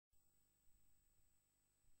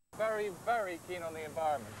very, very keen on the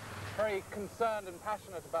environment. Very concerned and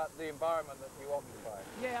passionate about the environment that you occupy.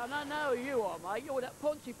 Yeah, and I know who you are, mate. You're that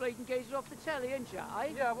Ponty bleeding geezer off the telly, ain't you,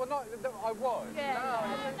 eh? Yeah, well, not... I was.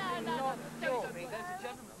 Yeah, No. There's a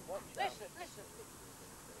gentleman watching.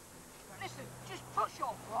 Listen, just push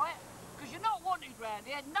off, right? Because you're not wanted round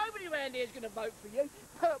here. Nobody round here is going to vote for you.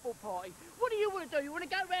 Purple party. What do you want to do? You want to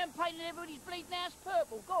go round painting everybody's bleeding house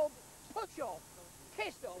purple? Go on, push off.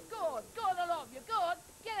 Piss off. Go on, I love you. Go on,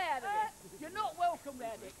 get out of here. You're not welcome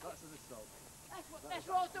round here. That's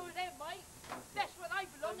what I was doing there, mate. That's what they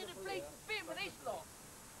belong in the bleeding bin with this lot.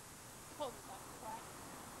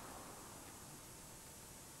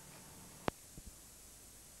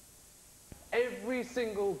 Every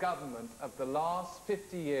single government of the last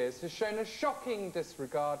 50 years has shown a shocking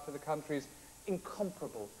disregard for the country's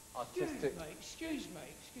incomparable artistic... Excuse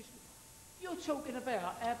me. You're talking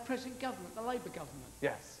about our present government, the Labour government?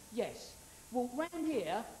 Yes. Yes. Well, round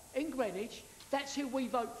here, in Greenwich, that's who we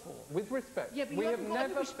vote for. With respect, yeah, we have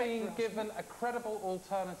never been given a credible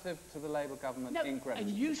alternative to the Labour government in Greenwich. And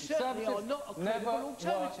you certainly are not a credible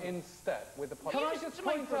alternative. Never were in step with the politics. Can I just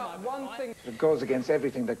point out one thing? It goes against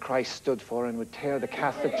everything that Christ stood for and would tear the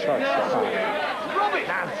Catholic Church apart. Rubbish!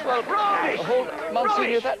 Well, rubbish!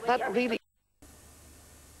 Monsignor, that really...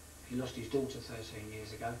 He lost his daughter 13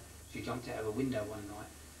 years ago. She jumped out of a window one night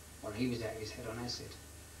while he was out his head on acid.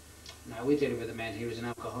 Now, we're dealing with a man here who's an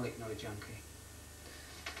alcoholic, not a junkie.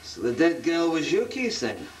 So the dead girl was your case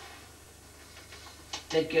then?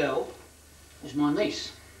 Dead girl was my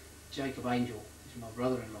niece. Jacob Angel is my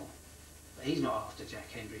brother-in-law. But he's not after Jack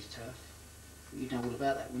Hendry's turf. You'd know all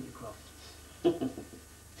about that, wouldn't you, Croft?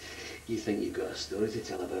 You think you've got a story to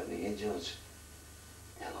tell about me, eh, George?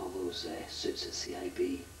 Tell all those suits at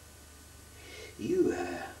CIB. You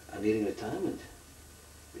are nearing retirement.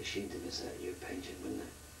 Be ashamed to miss out on your pension, wouldn't it?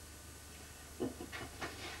 What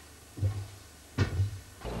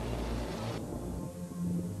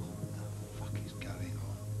the fuck is going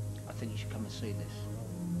on? I think you should come and see this.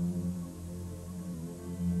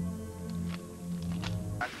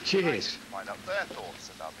 Cheers. Find out their thoughts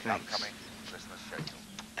about the upcoming Christmas schedule.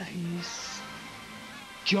 It's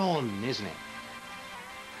John, isn't it?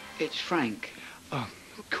 It's Frank. Oh,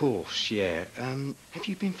 of course, yeah. Have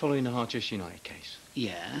you been following the Harchester United case?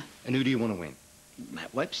 Yeah. And who do you want to win?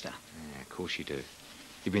 Matt Webster. Yeah, of course you do.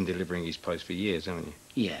 You've been delivering his post for years, haven't you?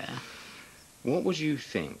 Yeah. What would you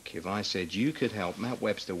think if I said you could help Matt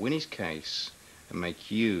Webster win his case and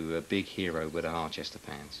make you a big hero with the Harchester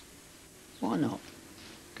fans? Why not?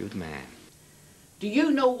 Good man. Do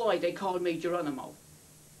you know why they call me Geronimo?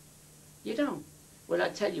 You don't? Well,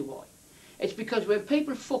 I'll tell you why. It's because when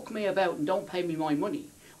people fuck me about and don't pay me my money,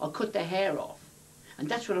 I cut their hair off. And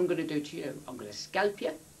that's what I'm going to do to you. I'm going to scalp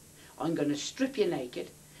you. I'm going to strip you naked.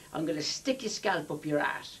 I'm going to stick your scalp up your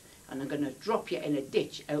ass. And I'm going to drop you in a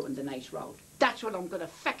ditch out on the nice road. That's what I'm going to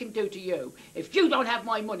fucking do to you if you don't have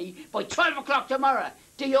my money by 12 o'clock tomorrow.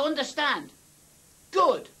 Do you understand?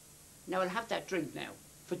 Good. Now I'll have that drink now.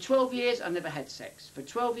 For 12 years, I never had sex. For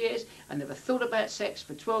 12 years, I never thought about sex.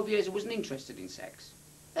 For 12 years, I wasn't interested in sex.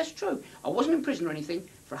 That's true. I wasn't in prison or anything.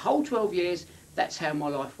 For a whole 12 years, that's how my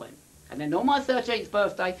life went. And then on my 13th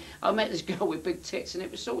birthday, I met this girl with big tits, and it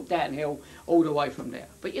was sort of downhill all the way from there.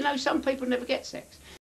 But you know, some people never get sex.